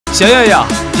小药呀，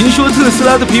听说特斯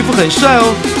拉的皮肤很帅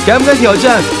哦，敢不敢挑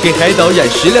战给海岛染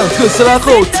10辆特斯拉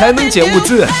后才能捡物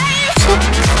资？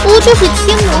不就是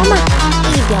贴膜吗？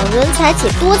一表人才且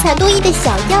多才多艺的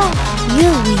小药，愿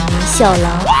为您效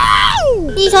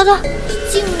劳。你瞧瞧，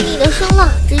静谧的声浪，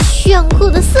这炫酷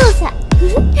的色彩，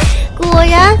果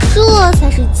然这才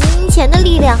是金钱的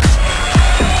力量。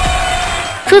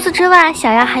除此之外，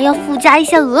小药还要附加一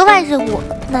项额外任务，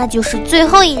那就是最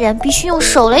后一人必须用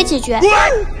手雷解决。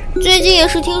最近也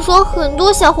是听说很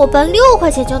多小伙伴6块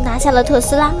钱就拿下了特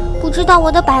斯拉，不知道我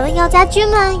的百万药家军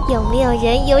们有没有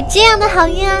人有这样的好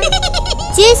运啊？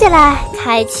接下来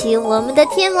开启我们的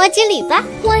贴膜之旅吧。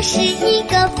我是一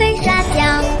个粉刷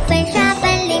匠，粉刷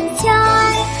本领强，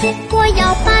我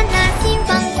要把那新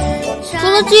房子。除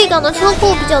了这档的车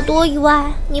库比较多以外，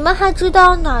你们还知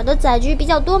道哪儿的载具比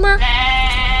较多吗？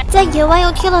在野外又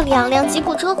贴了2辆吉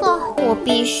普车后，我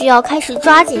必须要开始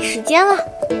抓紧时间了。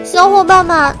小伙伴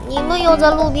们，你们有在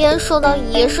路边收到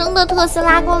野生的特斯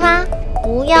拉过吗？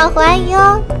不要怀疑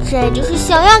哦，这就是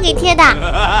小药给贴的。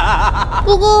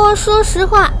不过说实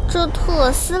话，这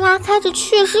特斯拉开着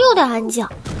确实有点安静。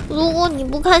如果你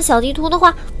不看小地图的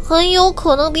话，很有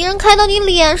可能别人开到你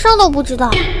脸上都不知道。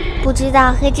不知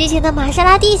道和之前的玛莎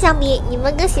拉蒂相比，你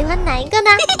们更喜欢哪一个呢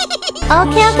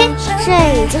？OK， 这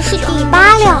已经是第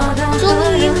8辆了，终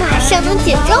于马上能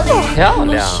捡装了。漂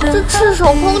亮！这赤手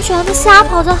空拳的瞎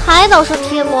跑在海岛上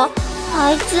贴膜，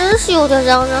还真是有点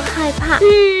让人害怕。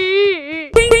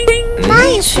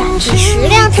Nice， 是10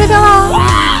辆车车喽！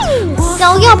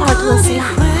小药牌特斯拉，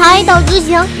海岛之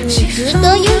行，你值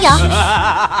得拥有。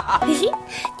嘿嘿，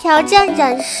挑战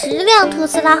染10辆特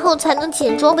斯拉后才能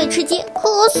捡装备吃鸡，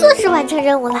可算是完成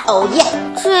任务了。哦耶！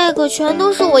这个全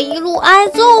都是我一路挨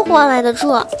揍换来的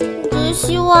车，只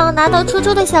希望拿到车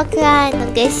车的小可爱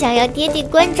能给小药点点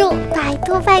关注，拜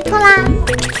托拜托啦！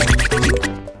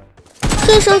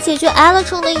顺手解决 L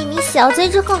中的一名小贼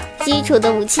之后，基础的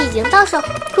武器已经到手，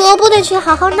可不得去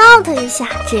好好闹腾一下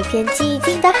这片寂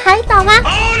静的海岛吗？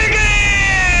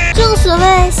正所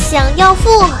谓想要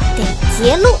富得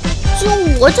劫路，就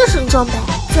我这身装备，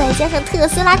再加上特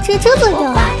斯拉车车左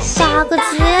右，打个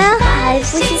劫还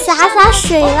不是洒洒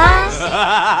水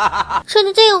啦？趁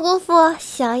着这个功夫，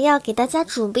小药给大家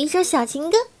准备一首小情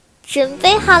歌。准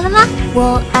备好了吗？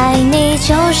我爱你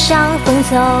就像风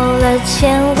走了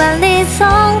千万里，从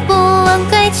不问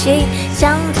归期，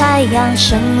像太阳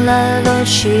升了落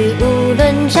去，无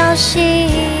论朝夕。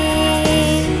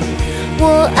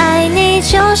我爱你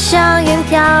就像云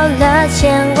飘了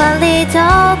千万里，都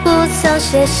不曾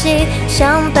歇息，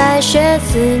像白雪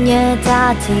肆虐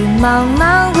大地，茫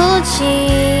茫无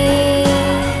际。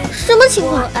什么情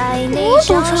况？我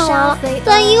都唱完了，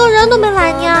但一个人都没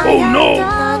来呢。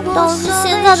难道是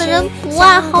现在的人不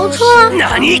爱豪车啊？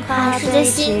还是这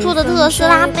新出的特斯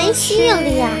拉没吸引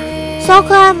力啊？小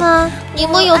可爱们，你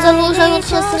们有在路上用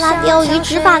特斯拉钓鱼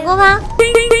执法过吗？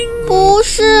不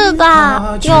是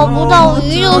吧，钓不到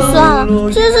鱼就算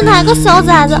了，真是哪个小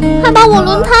崽子还把我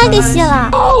轮胎给卸了？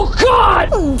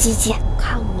姐姐，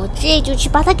看我这就去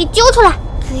把他给揪出来，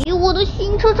给我的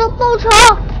新车车报仇！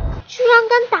居然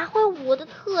敢打坏我的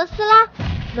特斯拉，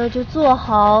那就做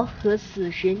好和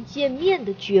死神见面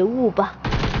的觉悟吧。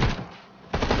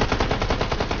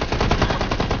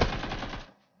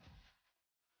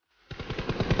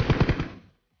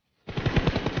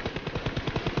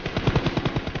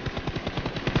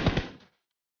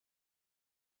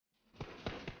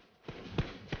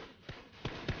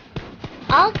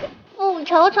好，复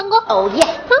仇成功！哦耶！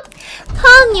哼，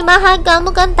看你们还敢不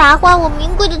敢打坏我名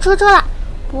贵的车车了？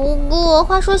不过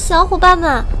话说，小伙伴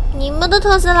们，你们的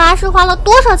特斯拉是花了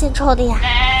多少钱抽的呀？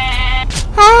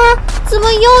哎，怎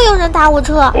么又有人打我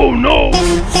车？ Oh no！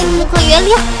 不可原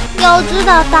谅！要知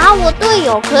道打我队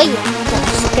友可以，但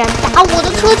是敢打我的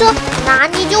车车，那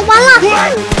你就完了！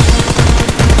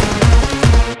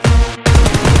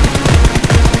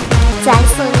再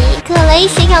送你一颗雷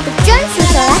神药的专属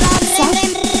手来，3、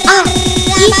2、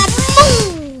1，蹦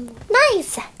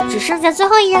 ！Nice， 只剩下最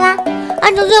后一人啦。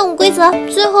按照任务规则，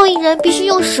最后一人必须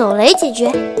用手雷解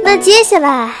决。那接下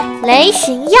来，雷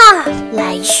神药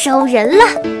来收人了。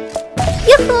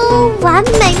哟吼，完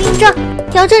美命中！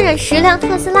挑战染10辆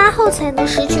特斯拉后才能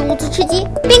拾取物资吃鸡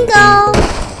 ，bingo！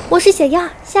 我是小药，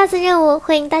下次任务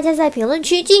欢迎大家在评论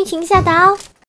区尽情下达哦。